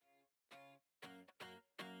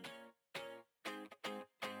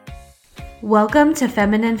Welcome to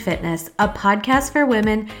Feminine Fitness, a podcast for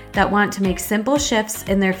women that want to make simple shifts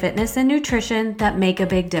in their fitness and nutrition that make a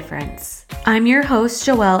big difference. I'm your host,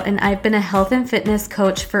 Joelle, and I've been a health and fitness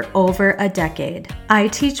coach for over a decade. I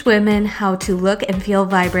teach women how to look and feel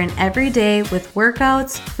vibrant every day with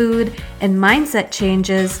workouts, food, and mindset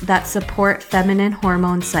changes that support feminine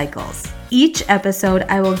hormone cycles. Each episode,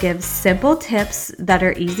 I will give simple tips that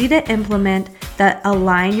are easy to implement that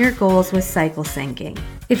align your goals with cycle syncing.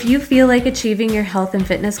 If you feel like achieving your health and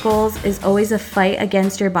fitness goals is always a fight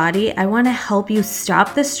against your body, I want to help you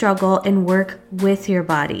stop the struggle and work with your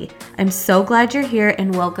body. I'm so glad you're here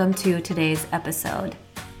and welcome to today's episode.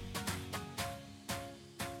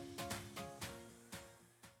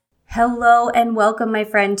 Hello and welcome, my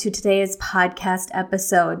friend, to today's podcast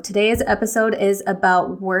episode. Today's episode is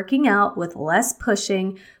about working out with less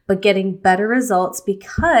pushing, but getting better results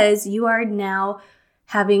because you are now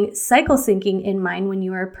having cycle syncing in mind when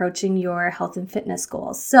you are approaching your health and fitness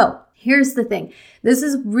goals. So here's the thing. This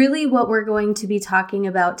is really what we're going to be talking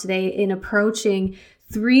about today in approaching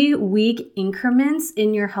 3-week increments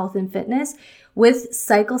in your health and fitness with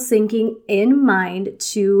cycle syncing in mind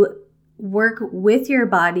to work with your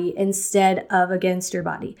body instead of against your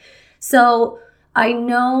body. So I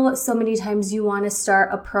know so many times you want to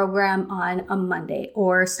start a program on a Monday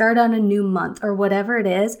or start on a new month or whatever it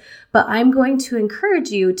is, but I'm going to encourage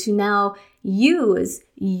you to now use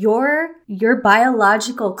your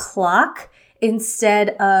biological clock instead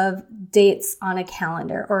of dates on a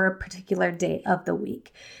calendar or a particular day of the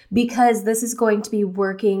week, because this is going to be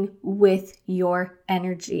working with your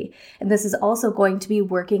energy. And this is also going to be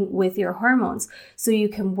working with your hormones. So you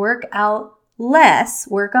can work out less,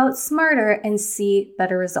 work out smarter, and see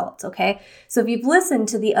better results, okay? So if you've listened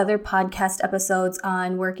to the other podcast episodes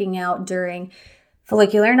on working out during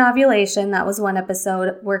follicular and ovulation, that was one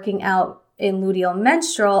episode. Working out in luteal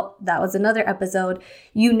menstrual, that was another episode.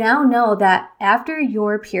 You now know that after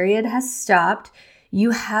your period has stopped,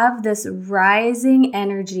 you have this rising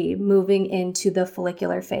energy moving into the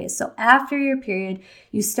follicular phase. So after your period,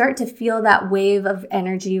 you start to feel that wave of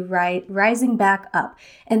energy rising back up.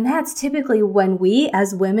 And that's typically when we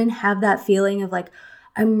as women have that feeling of like,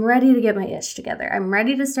 I'm ready to get my ish together. I'm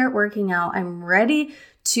ready to start working out. I'm ready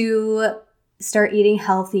to start eating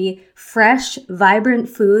healthy, fresh, vibrant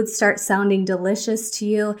foods start sounding delicious to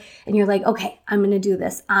you. And you're like, okay, I'm going to do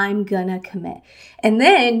this. I'm going to commit. And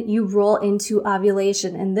then you roll into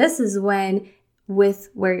ovulation. And this is when,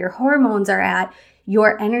 with where your hormones are at,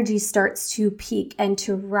 your energy starts to peak and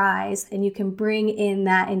to rise, and you can bring in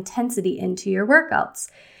that intensity into your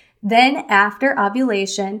workouts. Then after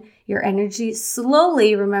ovulation, your energy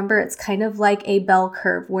slowly, remember, it's kind of like a bell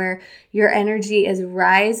curve where your energy is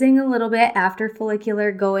rising a little bit after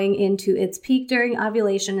follicular, going into its peak during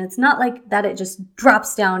ovulation. It's not like that it just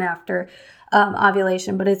drops down after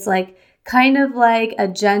ovulation, but it's like kind of like a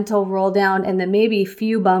gentle roll down and then maybe a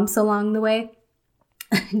few bumps along the way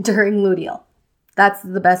during luteal. That's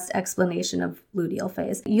the best explanation of luteal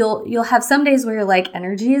phase. You'll have some days where you're like,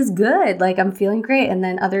 energy is good, like I'm feeling great. And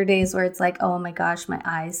then other days where it's like, oh my gosh, my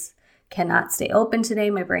eyes cannot stay open today.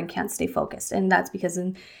 My brain can't stay focused. And that's because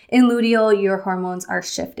in luteal, your hormones are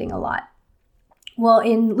shifting a lot. Well,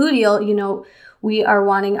 in luteal, we are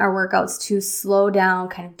wanting our workouts to slow down,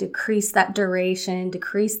 kind of decrease that duration,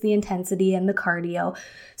 decrease the intensity and the cardio.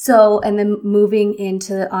 So, and then moving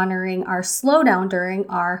into honoring our slowdown during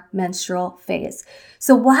our menstrual phase.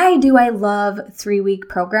 So why do I love 3-week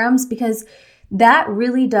programs? Because that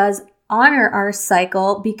really does honor our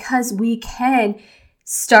cycle, because we can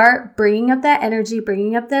start bringing up that energy,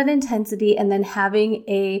 bringing up that intensity, and then having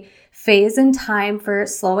a phase in time for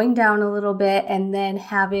slowing down a little bit and then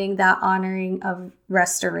having that honoring of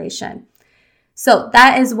restoration. So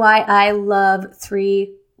that is why I love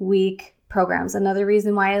 3-week programs. Another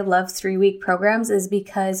reason why I love 3-week programs is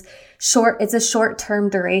because it's a short-term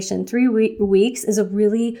duration. 3 weeks is a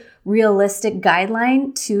really realistic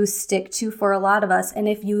guideline to stick to for a lot of us. And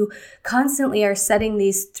if you constantly are setting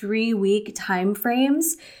these 3-week time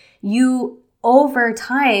frames, you over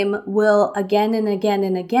time will again and again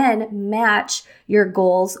and again match your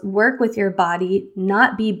goals, work with your body,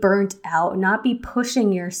 not be burnt out, not be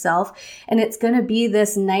pushing yourself. And it's going to be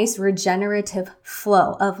this nice regenerative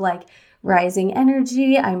flow of like rising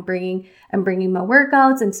energy. I'm bringing my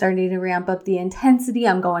workouts and starting to ramp up the intensity.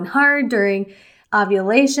 I'm going hard during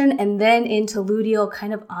ovulation and then into luteal,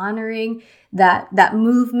 kind of honoring that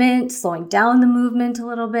movement, slowing down the movement a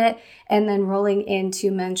little bit, and then rolling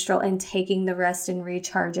into menstrual and taking the rest and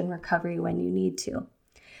recharge and recovery when you need to.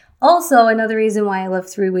 Also, another reason why I love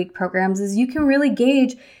 3-week programs is you can really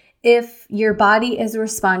gauge if your body is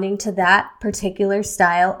responding to that particular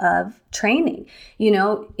style of training.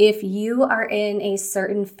 If you are in a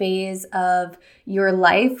certain phase of your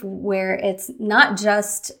life where it's not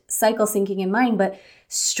just cycle syncing in mind, but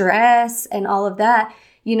stress and all of that,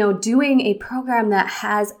 doing a program that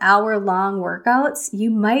has hour-long workouts,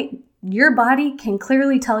 your body can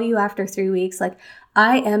clearly tell you after 3 weeks, like,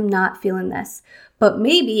 I am not feeling this. But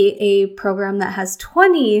maybe a program that has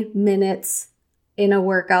 20 minutes in a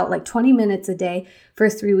workout, like 20 minutes a day for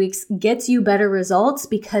 3 weeks, gets you better results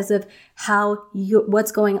because of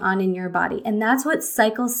what's going on in your body. And that's what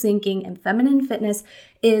cycle syncing and feminine fitness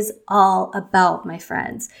is all about, my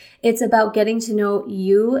friends. It's about getting to know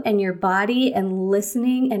you and your body and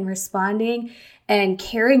listening and responding and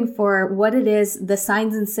caring for what it is, the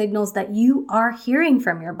signs and signals that you are hearing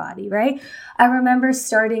from your body, right? I remember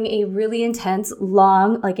starting a really intense,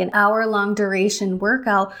 long, like an hour-long duration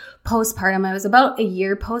workout postpartum. I was about a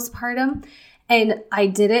year postpartum, and I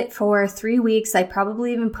did it for 3 weeks. I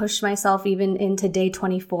probably even pushed myself even into day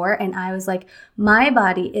 24, and I was like, my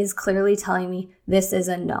body is clearly telling me this is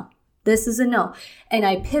a no. This is a no. And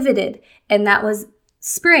I pivoted, and that was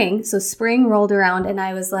spring. So spring rolled around, and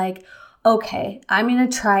I was like, okay, I'm going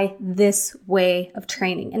to try this way of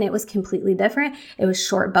training. And it was completely different. It was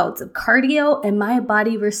short bouts of cardio, and my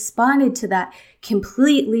body responded to that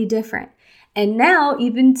completely different. And now,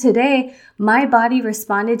 even today, my body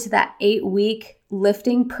responded to that 8-week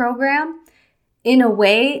lifting program in a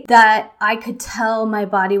way that I could tell my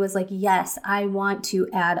body was like, yes, I want to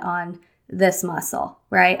add on this muscle,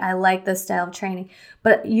 right? I like this style of training.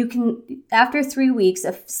 But you can, after 3 weeks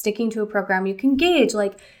of sticking to a program, you can gauge,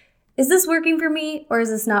 like, is this working for me, or is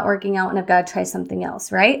this not working out and I've got to try something else,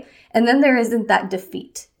 right? And then there isn't that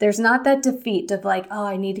defeat. There's not that defeat of like, oh,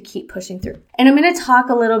 I need to keep pushing through. And I'm going to talk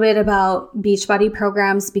a little bit about Beachbody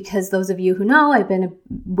programs, because those of you who know, I've been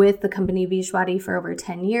with the company Beachbody for over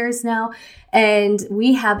 10 years now, and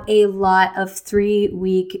we have a lot of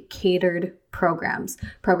 3-week catered programs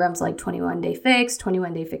like 21 Day Fix,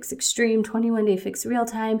 21 Day Fix Extreme, 21 Day Fix Real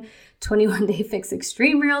Time, 21 Day Fix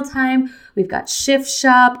Extreme Real Time. We've got Shift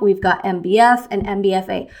Shop, we've got MBF and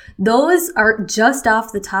MBFA. Those are, just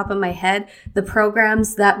off the top of my head, the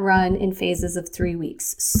programs that run in phases of 3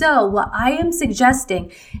 weeks. So what I am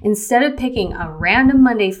suggesting, instead of picking a random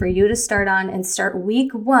Monday for you to start on and start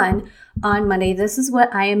week 1 on Monday, this is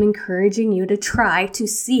what I am encouraging you to try to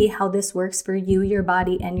see how this works for you, your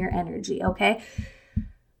body, and your energy, okay?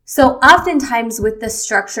 So oftentimes with the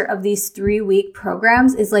structure of these 3-week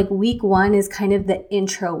programs is like week 1 is kind of the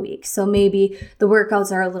intro week. So maybe the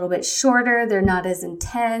workouts are a little bit shorter, they're not as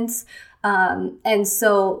intense. And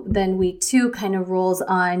so then week 2 kind of rolls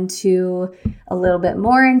on to a little bit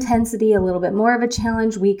more intensity, a little bit more of a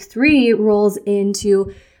challenge. Week 3 rolls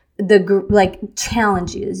into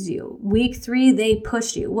challenges you. Week 3, they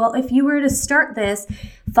push you. Well, if you were to start this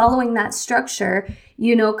following that structure,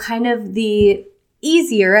 kind of the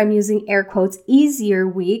easier, I'm using air quotes, easier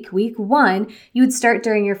week 1, you would start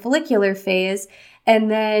during your follicular phase,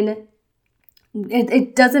 and then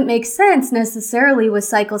it doesn't make sense necessarily with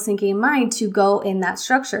cycle syncing in mind to go in that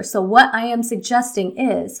structure. So what I am suggesting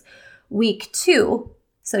is week 2,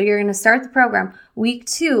 so you're going to start the program, week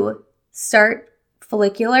 2, start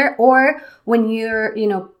follicular, or when you're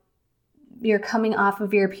coming off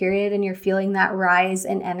of your period and you're feeling that rise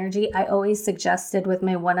in energy. I always suggested with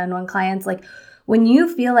my one-on-one clients, like, when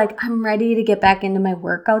you feel like I'm ready to get back into my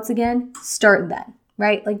workouts again, start then,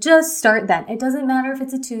 right? Like, just start then. It doesn't matter if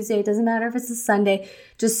it's a Tuesday. It doesn't matter if it's a Sunday.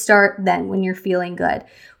 Just start then when you're feeling good.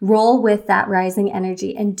 Roll with that rising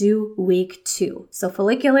energy and do week 2. So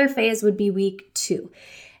follicular phase would be week 2.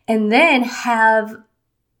 And then have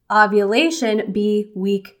ovulation be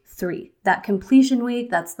week 3. That completion week,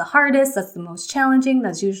 that's the hardest, that's the most challenging,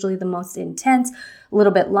 that's usually the most intense, a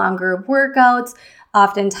little bit longer workouts.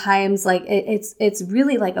 Oftentimes, like it's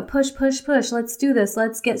really like a push, let's do this,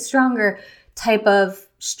 let's get stronger type of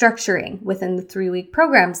structuring within the 3-week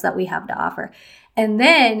programs that we have to offer. And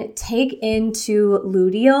then take into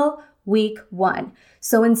luteal week 1.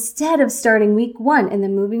 So instead of starting week 1 and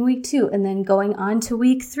then moving week 2 and then going on to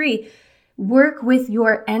week 3, work with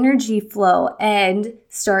your energy flow and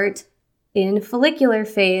start in follicular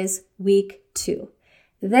phase week 2.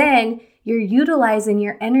 Then you're utilizing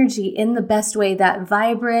your energy in the best way, that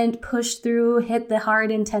vibrant, push through, hit the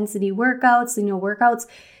hard intensity workouts. Workouts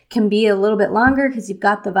can be a little bit longer because you've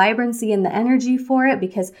got the vibrancy and the energy for it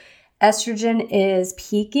because estrogen is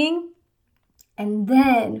peaking. And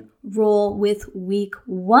then roll with week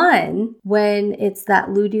 1 when it's that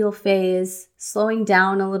luteal phase, slowing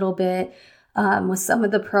down a little bit, With some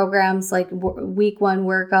of the programs, like week 1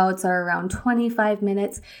 workouts are around 25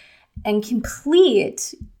 minutes, and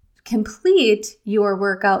complete your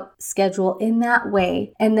workout schedule in that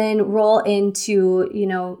way, and then roll into,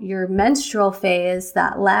 your menstrual phase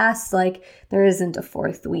that lasts, like, there isn't a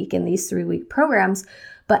 4th week in these 3-week programs,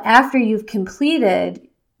 but after you've completed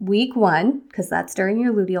week 1, because that's during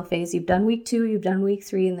your luteal phase, you've done week 2, you've done week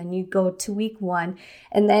 3, and then you go to week 1.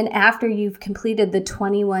 And then after you've completed the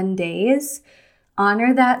 21 days,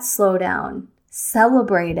 honor that slowdown,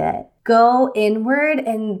 celebrate it, go inward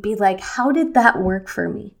and be like, how did that work for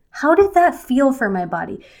me? How did that feel for my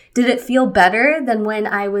body? Did it feel better than when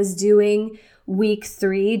I was doing week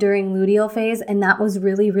 3 during luteal phase and that was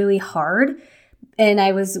really, really hard? And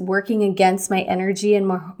I was working against my energy and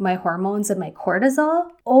my hormones and my cortisol?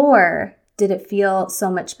 Or did it feel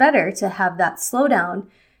so much better to have that slowdown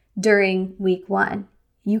during week 1?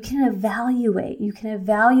 You can evaluate. You can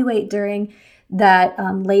evaluate during that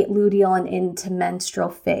late luteal and into menstrual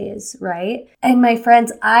phase, right? And my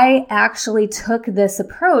friends, I actually took this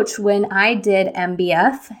approach when I did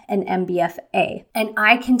MBF and MBFA. And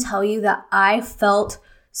I can tell you that I felt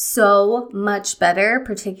so much better,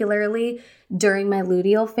 particularly during my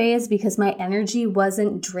luteal phase, because my energy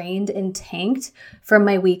wasn't drained and tanked from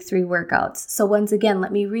my week 3 workouts. So once again,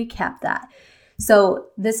 let me recap that. So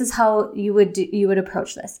this is how you would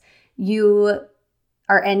approach this. You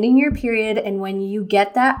are ending your period, and when you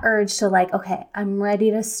get that urge to like, okay, I'm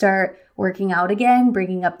ready to start working out again,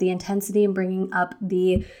 bringing up the intensity and bringing up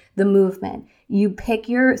the movement, you pick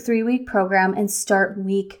your 3-week program and start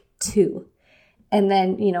week 2. And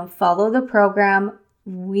then, follow the program.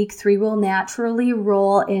 Week 3 will naturally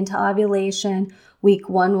roll into ovulation. Week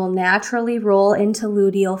 1 will naturally roll into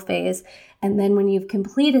luteal phase. And then when you've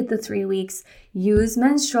completed the 3 weeks, use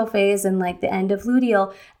menstrual phase and like the end of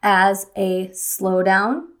luteal as a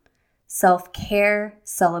slowdown, self-care,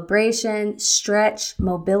 celebration, stretch,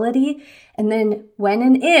 mobility. And then when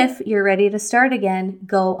and if you're ready to start again,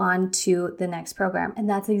 go on to the next program. And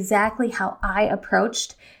that's exactly how I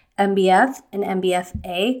approached MBF and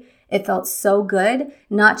MBFA. It felt so good,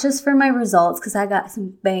 not just for my results, because I got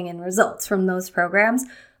some banging results from those programs,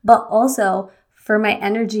 but also for my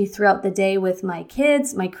energy throughout the day with my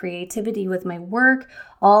kids, my creativity with my work,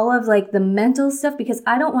 all of like the mental stuff, because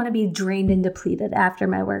I don't want to be drained and depleted after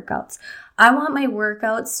my workouts. I want my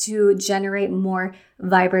workouts to generate more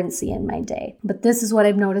vibrancy in my day. But this is what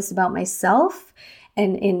I've noticed about myself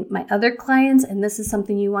and in my other clients, and this is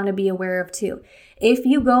something you want to be aware of too. If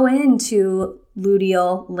you go into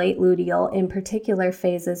luteal, late luteal in particular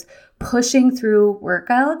phases, pushing through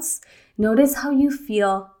workouts, notice how you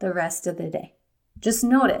feel the rest of the day. Just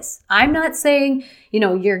notice. I'm not saying,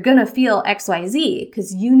 you're going to feel XYZ,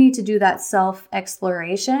 because you need to do that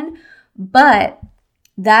self-exploration, but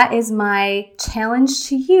that is my challenge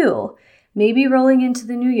to you. Maybe rolling into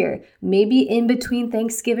the new year, maybe in between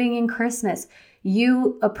Thanksgiving and Christmas,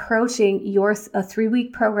 you approaching your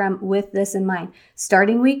 3-week program with this in mind.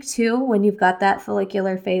 Starting week 2 when you've got that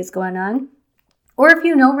follicular phase going on. Or if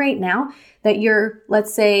you know right now that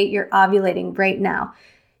let's say you're ovulating right now,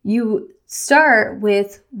 you start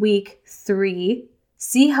with week 3,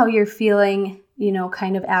 see how you're feeling,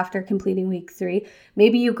 kind of after completing week 3.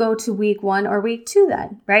 Maybe you go to week 1 or week 2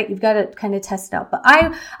 then, right? You've got to kind of test it out. But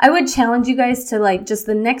I would challenge you guys to like, just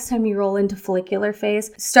the next time you roll into follicular phase,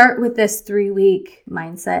 start with this 3-week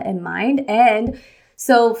mindset in mind. And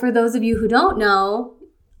so for those of you who don't know,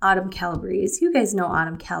 Autumn Calabrese. You guys know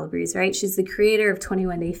Autumn Calabrese, right? She's the creator of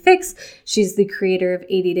 21 Day Fix. She's the creator of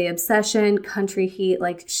 80 Day Obsession, Country Heat.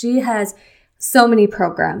 Like, she has so many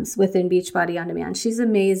programs within Beachbody On Demand. She's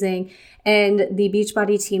amazing. And the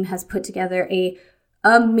Beachbody team has put together a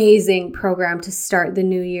amazing program to start the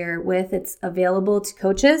new year with. It's available to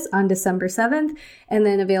coaches on December 7th and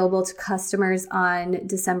then available to customers on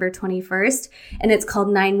December 21st. And it's called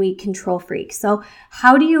 9-Week Control Freak. So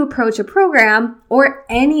how do you approach a program or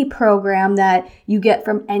any program that you get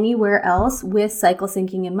from anywhere else with cycle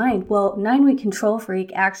syncing in mind? Well, 9-Week Control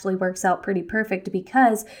Freak actually works out pretty perfect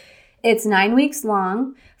because it's 9 weeks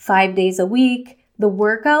long, 5 days a week. The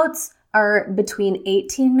workouts are between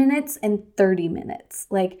 18 minutes and 30 minutes.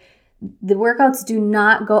 Like, the workouts do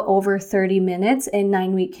not go over 30 minutes in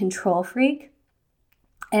 9-Week Control Freak.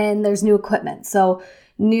 And there's new equipment. So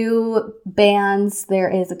new bands, there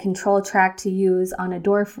is a control track to use on a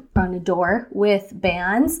door with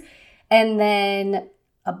bands, and then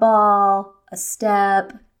a ball, a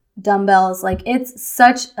step, dumbbells. Like, it's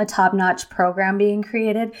such a top-notch program being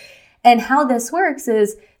created. And how this works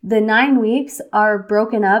is the 9 weeks are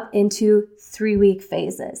broken up into 3-week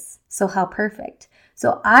phases. So how perfect.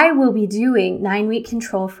 So I will be doing 9-week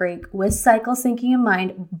Control Freak with cycle syncing in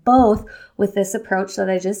mind, both with this approach that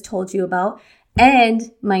I just told you about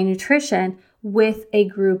and my nutrition with a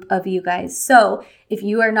group of you guys. So if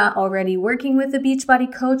you are not already working with a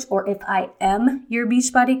Beachbody coach, or if I am your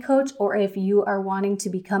Beachbody coach, or if you are wanting to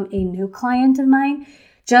become a new client of mine,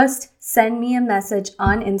 just send me a message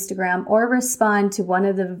on Instagram or respond to one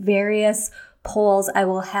of the various polls I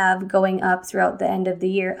will have going up throughout the end of the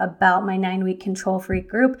year about my 9-week Control Freak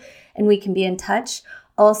group, and we can be in touch.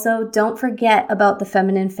 Also, don't forget about the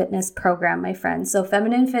Feminine Fitness Program, my friends. So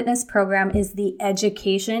Feminine Fitness Program is the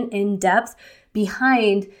education in depth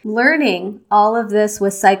behind learning all of this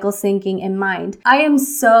with cycle syncing in mind. I am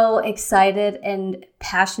so excited and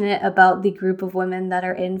passionate about the group of women that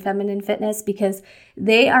are in Feminine Fitness because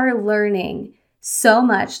they are learning so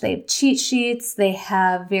much. They have cheat sheets, they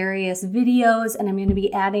have various videos, and I'm going to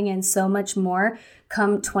be adding in so much more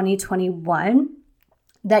come 2021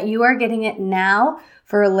 that you are getting it now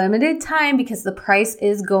for a limited time because the price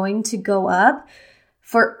is going to go up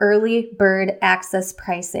for early bird access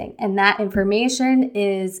pricing. And that information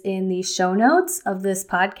is in the show notes of this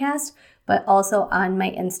podcast, but also on my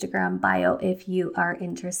Instagram bio if you are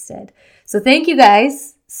interested. So thank you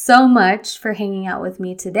guys so much for hanging out with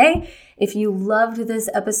me today. If you loved this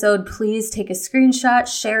episode, please take a screenshot,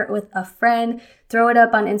 share it with a friend, throw it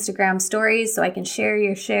up on Instagram stories so I can share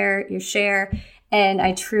your share, and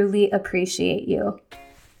I truly appreciate you.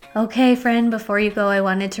 Okay, friend, before you go, I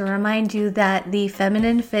wanted to remind you that the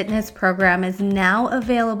Feminine Fitness Program is now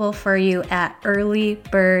available for you at early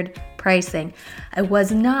bird pricing. I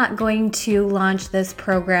was not going to launch this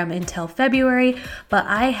program until February, but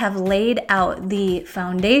I have laid out the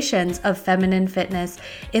foundations of feminine fitness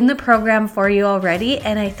in the program for you already,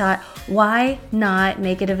 and I thought, why not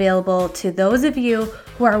make it available to those of you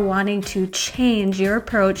who are wanting to change your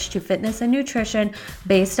approach to fitness and nutrition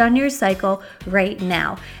based on your cycle right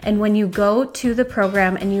now. And when you go to the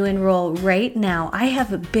program and you enroll right now, I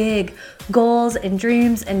have big goals and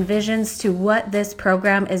dreams and visions to what this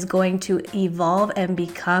program is going to evolve and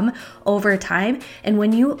become over time. And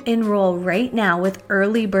when you enroll right now with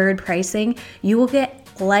early bird pricing, you will get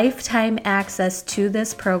lifetime access to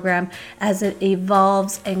this program as it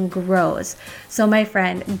evolves and grows. So my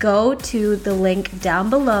friend, go to the link down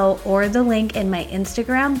below or the link in my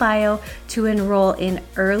Instagram bio to enroll in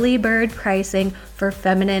early bird pricing for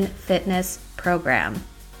Feminine Fitness Program.